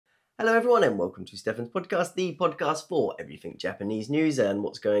Hello everyone and welcome to Stefan's podcast, the podcast for everything Japanese news and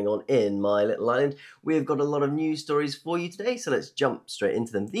what's going on in my little island. We've got a lot of news stories for you today, so let's jump straight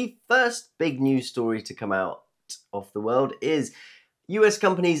into them. The first big news story to come out of the world is US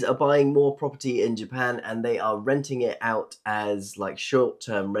companies are buying more property in Japan and they are renting it out as like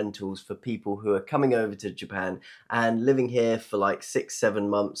short-term rentals for people who are coming over to Japan and living here for like 6-7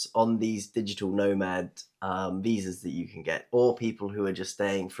 months on these digital nomad visas that you can get, or people who are just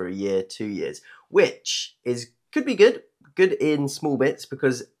staying for a year, 2 years, which could be good in small bits,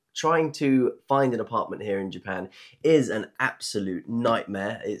 because trying to find an apartment here in Japan is an absolute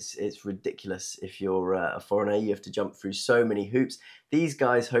nightmare. It's ridiculous. If you're a foreigner, you have to jump through so many hoops. These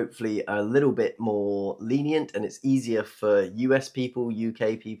guys hopefully are a little bit more lenient, and it's easier for US people,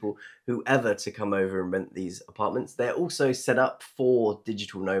 UK people, whoever to come over and rent these apartments. They're also set up for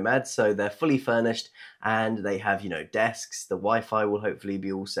digital nomads, so they're fully furnished and they have, desks. The Wi-Fi will hopefully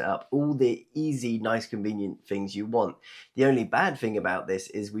be all set up. All the easy, nice, convenient things you want. The only bad thing about this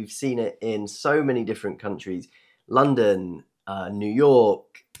is we've seen it in so many different countries. London, New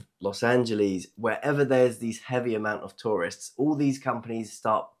York, Los Angeles, wherever there's these heavy amount of tourists, all these companies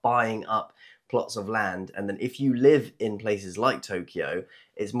start buying up plots of land. And then if you live in places like Tokyo,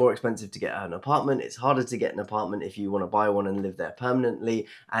 it's more expensive to get an apartment. It's harder to get an apartment if you want to buy one and live there permanently.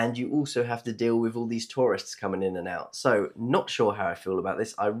 And you also have to deal with all these tourists coming in and out. So not sure how I feel about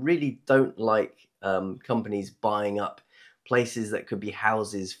this. I really don't like companies buying up places that could be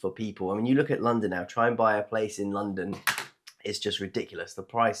houses for people. I mean, you look at London now, try and buy a place in London. It's just ridiculous. The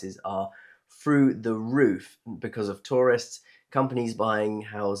prices are through the roof because of tourists, companies buying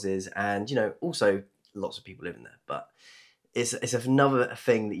houses, and, also lots of people living there. But it's another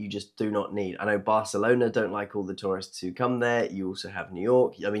thing that you just do not need. I know Barcelona don't like all the tourists who come there. You also have New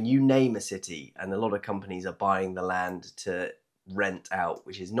York. I mean, you name a city, and a lot of companies are buying the land to rent out,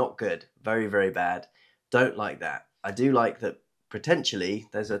 which is not good. Very, very bad. Don't like that. I do like that potentially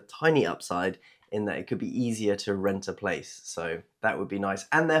there's a tiny upside in that it could be easier to rent a place. So that would be nice.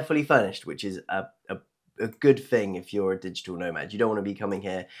 And they're fully furnished, which is a good thing if you're a digital nomad. You don't want to be coming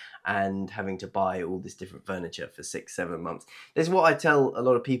here and having to buy all this different furniture for 6-7 months. This is what I tell a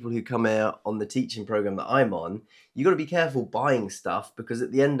lot of people who come here on the teaching program that I'm on. You got to be careful buying stuff, because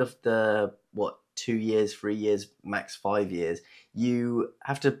at the end of the, 2 years, 3 years, max 5 years, you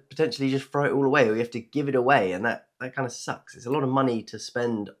have to potentially just throw it all away, or you have to give it away. And that kind of sucks. It's a lot of money to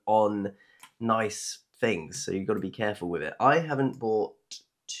spend on nice things, so you've got to be careful with it. I haven't bought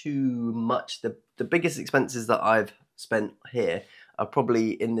too much. The biggest expenses that I've spent here are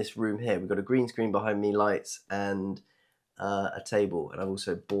probably in this room here. We've got a green screen behind me, lights, and a table. And I've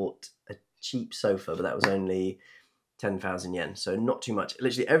also bought a cheap sofa, but that was only 10,000 yen, so not too much.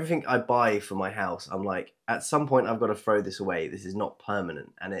 Literally everything I buy for my house, I'm like, at some point I've got to throw this away. This is not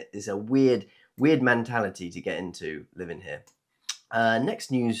permanent, and it is a weird mentality to get into living here. Next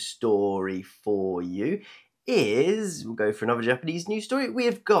news story for you is, we'll go for another Japanese news story. We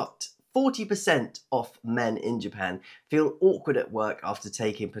have got 40% of men in Japan feel awkward at work after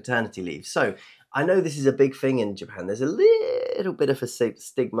taking paternity leave. So I know this is a big thing in Japan. There's a little bit of a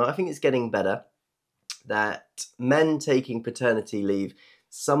stigma. I think it's getting better, that men taking paternity leave,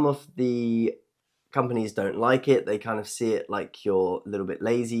 some of the companies don't like it. They kind of see it like you're a little bit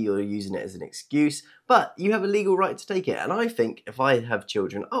lazy, you're using it as an excuse, but you have a legal right to take it. And I think if I have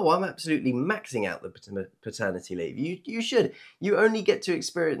children, I'm absolutely maxing out the paternity leave. You should. You only get to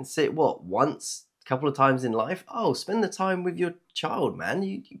experience it, once, a couple of times in life. Spend the time with your child, man.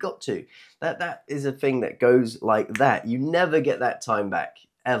 You got to. That is a thing that goes like that. You never get that time back,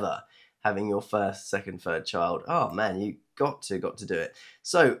 ever, having your first, second, third child. Man, you got to do it.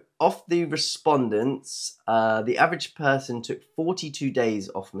 So of the respondents, the average person took 42 days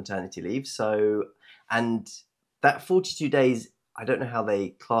off maternity leave. And that 42 days, I don't know how they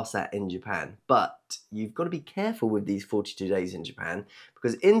class that in Japan, but you've got to be careful with these 42 days in Japan,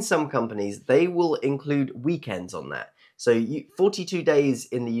 because in some companies, they will include weekends on that. So 42 days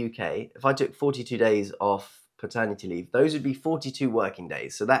in the UK, if I took 42 days off paternity leave, those would be 42 working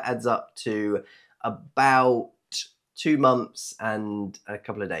days. So that adds up to about 2 months and a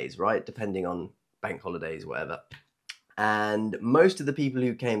couple of days, right? Depending on bank holidays, whatever. And most of the people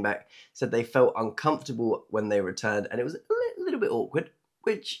who came back said they felt uncomfortable when they returned, and it was a little bit awkward,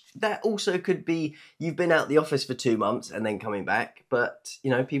 which that also could be, you've been out the office for 2 months and then coming back, but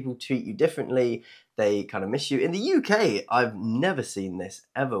people treat you differently. They kind of miss you. In the UK, I've never seen this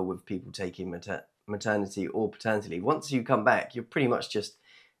ever with people taking maternity or paternity leave. Once you come back, you're pretty much just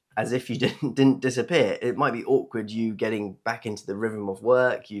as if you didn't disappear. It might be awkward you getting back into the rhythm of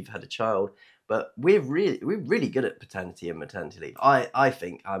work, you've had a child, but we're really good at paternity and maternity leave. I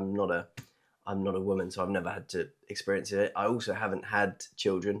think I'm not a woman, so I've never had to experience it. I also haven't had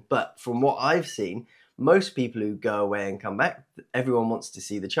children, but from what I've seen, most people who go away and come back, everyone wants to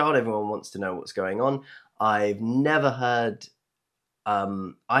see the child. Everyone wants to know what's going on. I've never heard.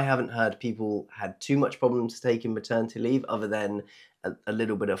 I haven't heard people had too much problems taking maternity leave, other than a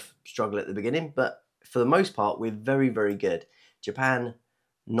little bit of struggle at the beginning. But for the most part, we're very, very good. Japan,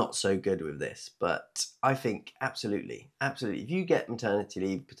 not so good with this, but I think absolutely. If you get maternity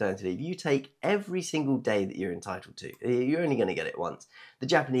leave, paternity leave, you take every single day that you're entitled to. You're only going to get it once. The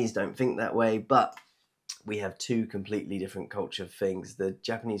Japanese don't think that way, but we have two completely different culture things. The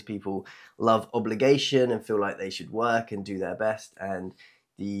Japanese people love obligation and feel like they should work and do their best, and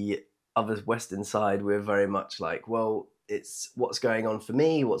the other Western side, we're very much like, well, it's what's going on for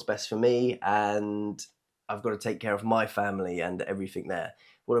me, what's best for me, and I've got to take care of my family and everything there.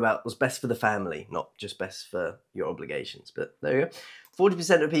 What about what's best for the family, not just best for your obligations? But there you go.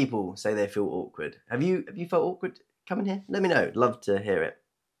 40% of people say they feel awkward. Have you felt awkward coming here? Let me know. Love to hear it.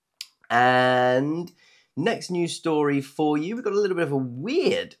 And next news story for you, we've got a little bit of a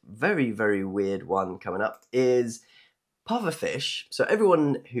weird, very, very weird one coming up, is pufferfish. So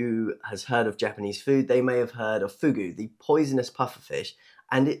everyone who has heard of Japanese food, they may have heard of fugu, the poisonous pufferfish.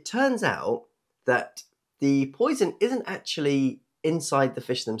 And it turns out that the poison isn't actually inside the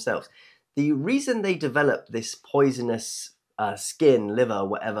fish themselves. The reason they develop this poisonous skin, liver,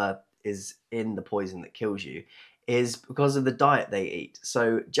 whatever is in the poison that kills you, is because of the diet they eat.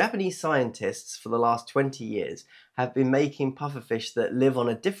 So Japanese scientists for the last 20 years have been making pufferfish that live on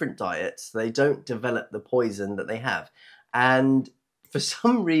a different diet so they don't develop the poison that they have. And for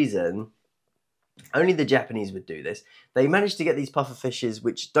some reason, only the Japanese would do this. They managed to get these pufferfishes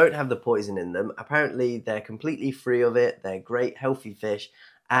which don't have the poison in them. Apparently they're completely free of it. They're great, healthy fish.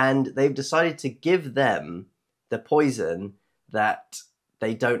 And they've decided to give them the poison that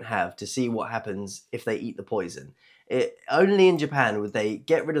they don't have to see what happens if they eat the poison. Only in Japan would they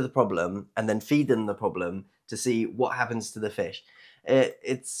get rid of the problem and then feed them the problem to see what happens to the fish.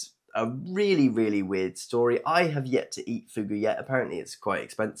 It's a really, really weird story. I have yet to eat fugu yet. Apparently it's quite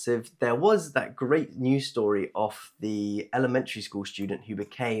expensive. There was that great news story of the elementary school student who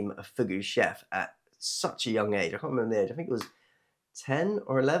became a fugu chef at such a young age. I can't remember the age. I think it was 10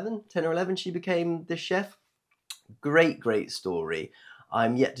 or 11 she became the chef. Great story.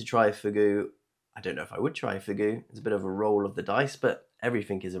 I'm yet to try fugu. I don't know if I would try fugu. It's a bit of a roll of the dice, but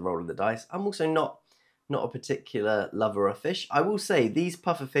everything is a roll of the dice. I'm also not a particular lover of fish. I will say these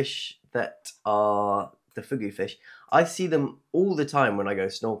puffer fish that are the fugu fish, I see them all the time when I go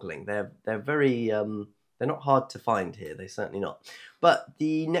snorkeling. They're very they're not hard to find here. They're certainly not. But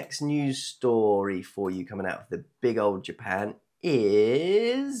the next news story for you coming out of the big old Japan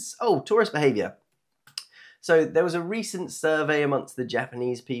is tourist behaviour. So there was a recent survey amongst the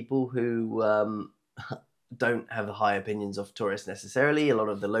Japanese people who don't have high opinions of tourists necessarily. A lot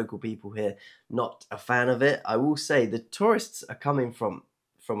of the local people here, not a fan of it. I will say the tourists are coming from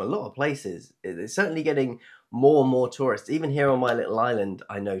a lot of places. It's certainly getting more and more tourists. Even here on my little island,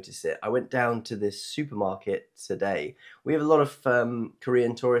 I notice it. I went down to this supermarket today. We have a lot of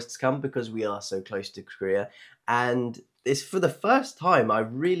Korean tourists come because we are so close to Korea. And it's for the first time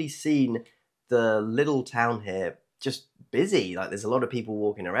I've really seen the little town here just busy. Like there's a lot of people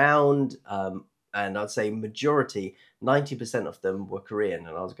walking around, and I'd say majority, 90% of them were Korean.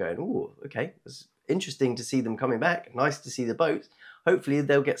 And I was going, oh, okay, it's interesting to see them coming back. Nice to see the boats. Hopefully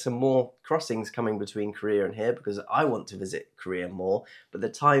they'll get some more crossings coming between Korea and here, because I want to visit Korea more. But the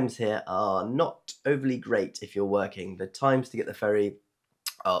times here are not overly great if you're working. The times to get the ferry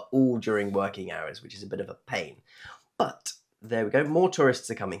are all during working hours, which is a bit of a pain. But there we go, more tourists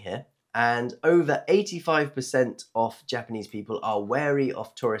are coming here. And over 85% of Japanese people are wary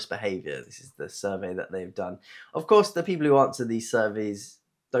of tourist behaviour. This is the survey that they've done. Of course, the people who answer these surveys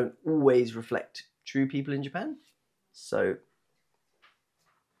don't always reflect true people in Japan. So,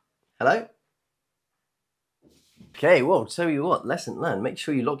 hello? Okay, well, tell you what, lesson learned. Make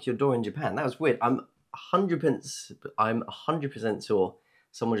sure you lock your door in Japan. That was weird. I'm 100% sure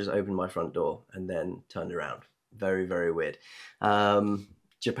someone just opened my front door and then turned around. Very, very weird.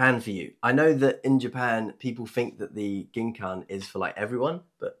 Japan for you. I know that in Japan, people think that the ginkan is for like everyone,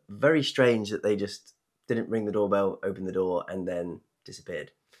 but very strange that they just didn't ring the doorbell, open the door, and then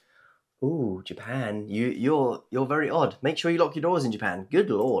disappeared. Ooh, Japan, you're very odd. Make sure you lock your doors in Japan. Good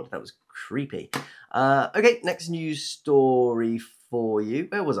Lord, that was creepy. Okay, next news story for you.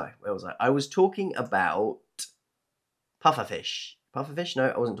 Where was I? I was talking about pufferfish. Pufferfish? No,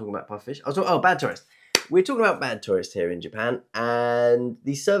 I wasn't talking about pufferfish. I was talking, bad tourist. we're talking about bad tourists here in Japan, and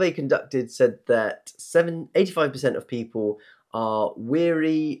the survey conducted said that 85% of people are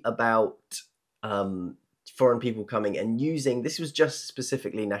weary about foreign people coming and using. This was just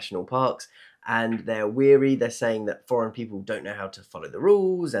specifically national parks, and they're weary. They're saying that foreign people don't know how to follow the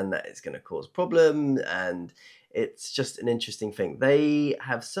rules and that it's going to cause problems, and it's just an interesting thing. They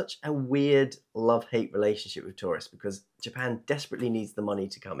have such a weird love-hate relationship with tourists because Japan desperately needs the money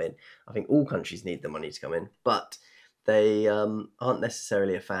to come in. I think all countries need the money to come in, but they aren't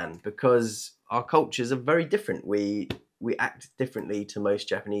necessarily a fan because our cultures are very different. We act differently to most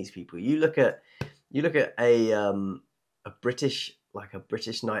Japanese people. You look at a British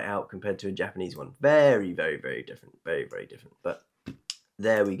night out compared to a Japanese one. Very, very, very different. Very, very different. But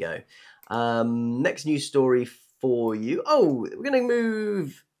there we go. Next news story for you. Oh, we're going to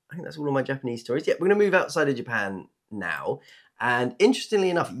move. I think that's all of my Japanese stories. Yeah, we're going to move outside of Japan now. And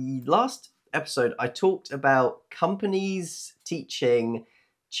interestingly enough, last episode I talked about companies teaching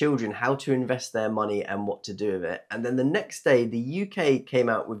children how to invest their money and what to do with it. And then the next day, the UK came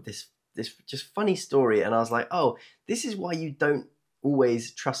out with this just funny story, and I was like, oh, this is why you don't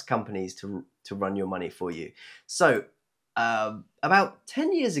always trust companies to run your money for you. So about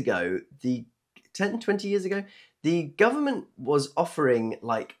 20 years ago, the government was offering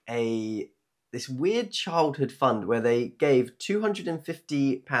like this weird childhood fund where they gave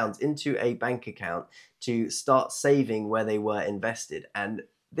 £250 into a bank account to start saving where they were invested. And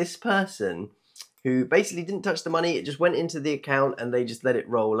this person, who basically didn't touch the money, it just went into the account and they just let it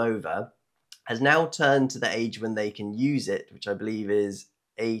roll over, has now turned to the age when they can use it, which I believe is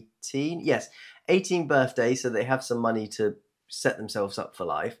 18. Yes, 18 birthday, so they have some money to set themselves up for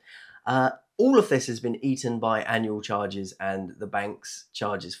life. All of this has been eaten by annual charges and the bank's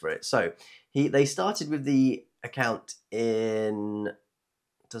charges for it. So they started with the account in,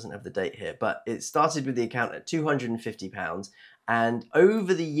 doesn't have the date here, but it started with the account at £250. And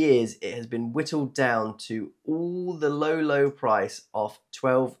over the years, it has been whittled down to all the low price of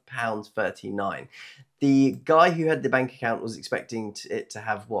 £12.39. The guy who had the bank account was expecting it to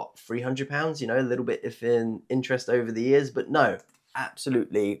have, what, £300? A little bit of interest over the years. But no,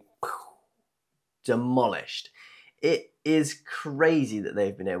 absolutely demolished. It is crazy that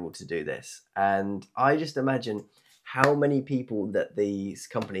they've been able to do this. And I just imagine how many people that these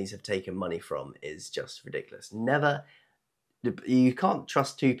companies have taken money from is just ridiculous. You can't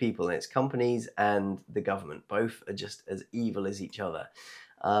trust two people, and it's companies and the government. Both are just as evil as each other.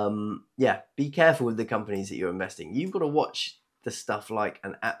 Be careful with the companies that you're investing. You've got to watch the stuff like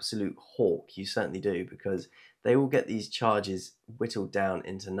an absolute hawk. You certainly do, because they will get these charges whittled down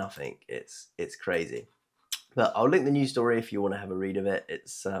into nothing. It's crazy. But I'll link the news story if you want to have a read of it.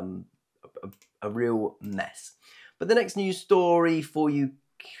 It's a real mess. But the next news story for you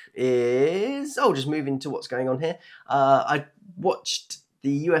is, just moving to what's going on here. I watched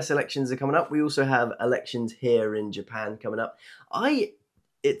the US elections are coming up. We also have elections here in Japan coming up.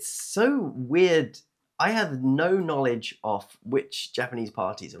 It's so weird. I have no knowledge of which Japanese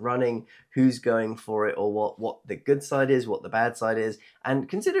parties are running, who's going for it, or what the good side is, what the bad side is. And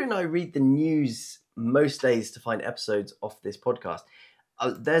considering I read the news most days to find episodes of this podcast,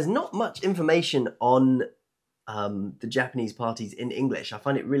 there's not much information on the Japanese parties in English. I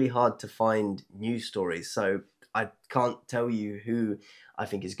find it really hard to find news stories, so I can't tell you who I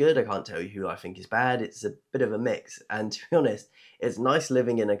think is good. I can't tell you who I think is bad. It's a bit of a mix, and to be honest, it's nice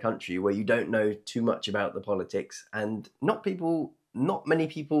living in a country where you don't know too much about the politics, and not many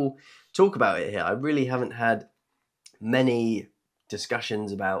people talk about it here. I really haven't had many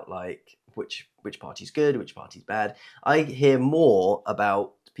discussions about like which party's good, which party's bad. I hear more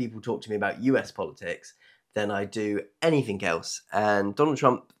about people talk to me about US politics than I do anything else. And Donald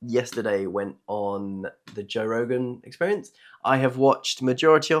Trump yesterday went on the Joe Rogan Experience. I have watched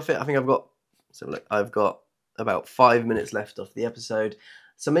majority of it. I think I've got about 5 minutes left of the episode.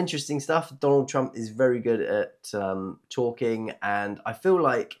 Some interesting stuff. Donald Trump is very good at talking, and I feel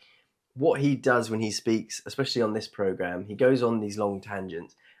like what he does when he speaks, especially on this program, he goes on these long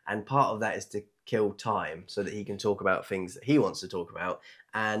tangents, and part of that is to kill time so that he can talk about things that he wants to talk about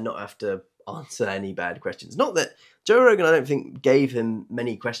and not have to answer any bad questions. Not that Joe Rogan, I don't think, gave him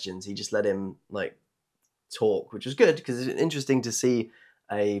many questions. He just let him talk, which was good because it's interesting to see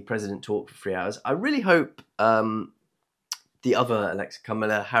a president talk for 3 hours. I really hope the other Alexa,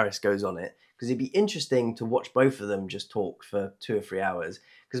 Kamala Harris, goes on it, because it'd be interesting to watch both of them just talk for 2 or 3 hours.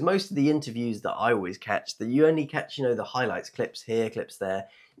 Because most of the interviews that I always catch, that you only catch, the highlights, clips here, clips there.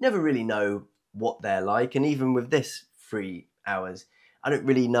 You never really know what they're like. And even with this 3 hours, I don't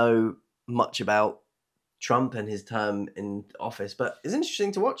really know much about Trump and his term in office. But it's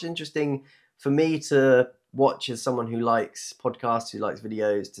interesting to watch, interesting for me to watch as someone who likes podcasts, who likes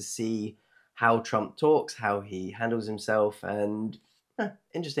videos, to see how Trump talks, how he handles himself, and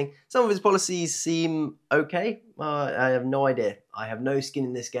interesting. Some of his policies seem okay. I have no idea. I have no skin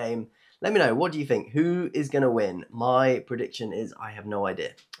in this game. Let me know. What do you think? Who is going to win? My prediction is I have no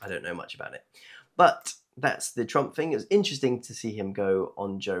idea. I don't know much about it. But that's the Trump thing. It was interesting to see him go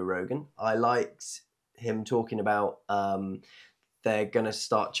on Joe Rogan. I liked him talking about they're going to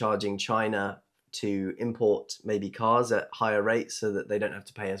start charging China to import maybe cars at higher rates so that they don't have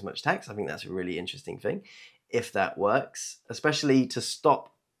to pay as much tax. I think that's a really interesting thing, if that works, especially to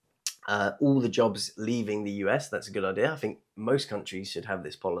stop all the jobs leaving the US. That's a good idea. I think most countries should have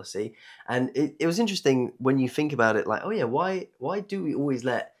this policy. And it was interesting when you think about it, like, oh yeah, why do we always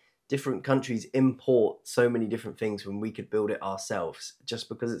let different countries import so many different things when we could build it ourselves just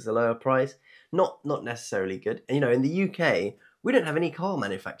because it's a lower price? Not necessarily good. And, in the UK, we don't have any car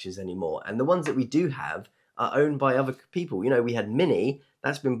manufacturers anymore. And the ones that we do have are owned by other people. We had Mini,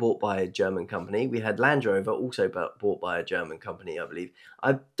 that's been bought by a German company. We had Land Rover, also bought by a German company, I believe.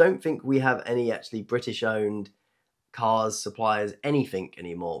 I don't think we have any actually British-owned cars, suppliers, anything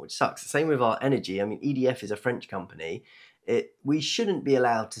anymore, which sucks. Same with our energy. I mean, EDF is a French company. We shouldn't be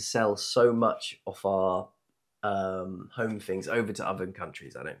allowed to sell so much of our home things over to other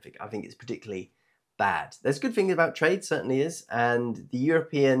countries, I don't think. I think it's particularly bad. There's good things about trade, certainly is, and the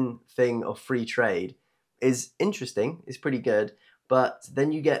European thing of free trade is interesting, it's pretty good, but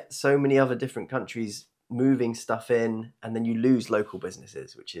then you get so many other different countries moving stuff in, and then you lose local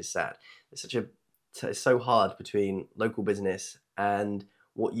businesses, which is sad. It's so hard between local business and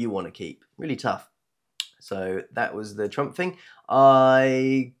what you want to keep. Really tough. So that was the Trump thing.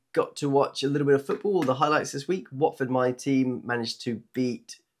 I got to watch a little bit of football, the highlights this week. Watford, my team, managed to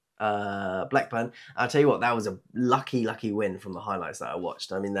beat Blackburn. I'll tell you what, that was a lucky win from the highlights that I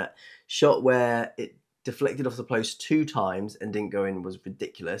watched. I mean, that shot where it deflected off the post 2 times and didn't go in was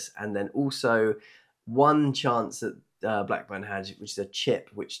ridiculous. And then also one chance that Blackburn had, which is a chip,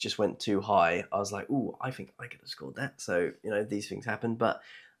 which just went too high. I was like, ooh, I think I could have scored that. So, these things happen. But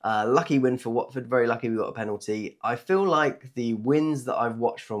lucky win for Watford. Very lucky we got a penalty. I feel like the wins that I've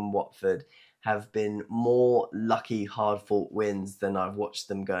watched from Watford have been more lucky, hard-fought wins than I've watched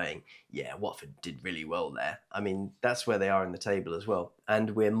them going, yeah, Watford did really well there. I mean, that's where they are in the table as well.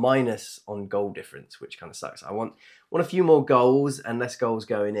 And we're minus on goal difference, which kind of sucks. I want a few more goals and less goals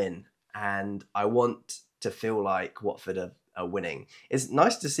going in. And I want to feel like Watford are winning. It's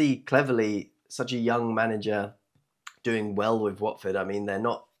nice to see cleverly such a young manager doing well with Watford. I mean, they're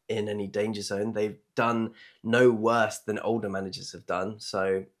not in any danger zone. They've done no worse than older managers have done.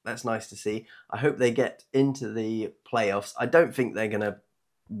 So that's nice to see. I hope they get into the playoffs. I don't think they're going to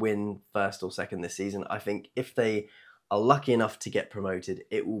win first or second this season. I think if they are lucky enough to get promoted,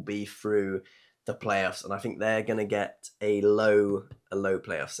 it will be through the playoffs. And I think they're going to get a low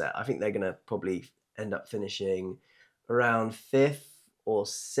playoff set. I think they're going to probably end up finishing around 5th or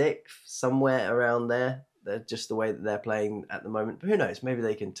 6th, somewhere around there. They're just the way that they're playing at the moment. But who knows? Maybe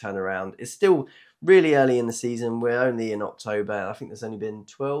they can turn around. It's still really early in the season. We're only in October. I think there's only been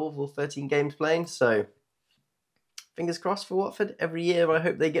 12 or 13 games playing. So fingers crossed for Watford. Every year I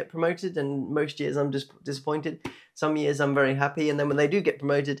hope they get promoted. And most years I'm just disappointed. Some years I'm very happy. And then when they do get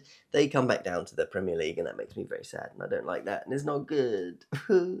promoted, they come back down to the Premier League. And that makes me very sad. And I don't like that. And it's not good.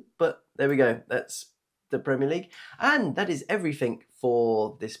 But there we go. That's the Premier League. And that is everything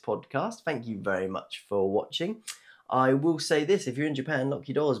for this podcast. Thank you very much for watching. I will say this, if you're in Japan, lock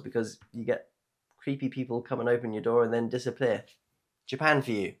your doors because you get creepy people come and open your door and then disappear. Japan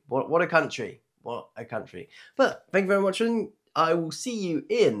for you. What a country. What a country. But thank you very much. I will see you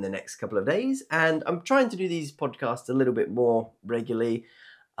in the next couple of days. And I'm trying to do these podcasts a little bit more regularly.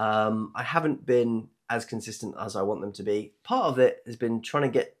 I haven't been as consistent as I want them to be. Part of it has been trying to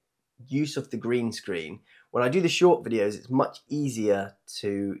get use of the green screen. When I do the short videos, it's much easier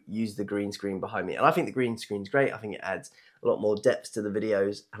to use the green screen behind me. And I think the green screen's great. I think it adds a lot more depth to the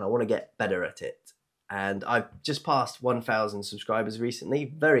videos and I want to get better at it. And I've just passed 1,000 subscribers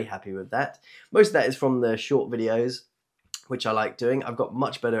recently. Very happy with that. Most of that is from the short videos, which I like doing. I've got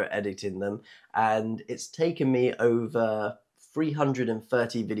much better at editing them. And it's taken me over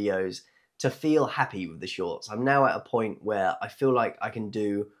 330 videos to feel happy with the shorts. I'm now at a point where I feel like I can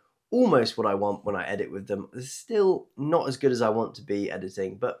do almost what I want when I edit with them. It's still not as good as I want to be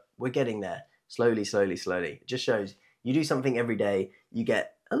editing, but we're getting there. Slowly. It just shows you do something every day, you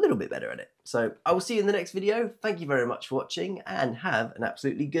get a little bit better at it. So I will see you in the next video. Thank you very much for watching and have an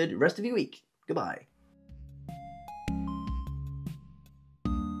absolutely good rest of your week. Goodbye.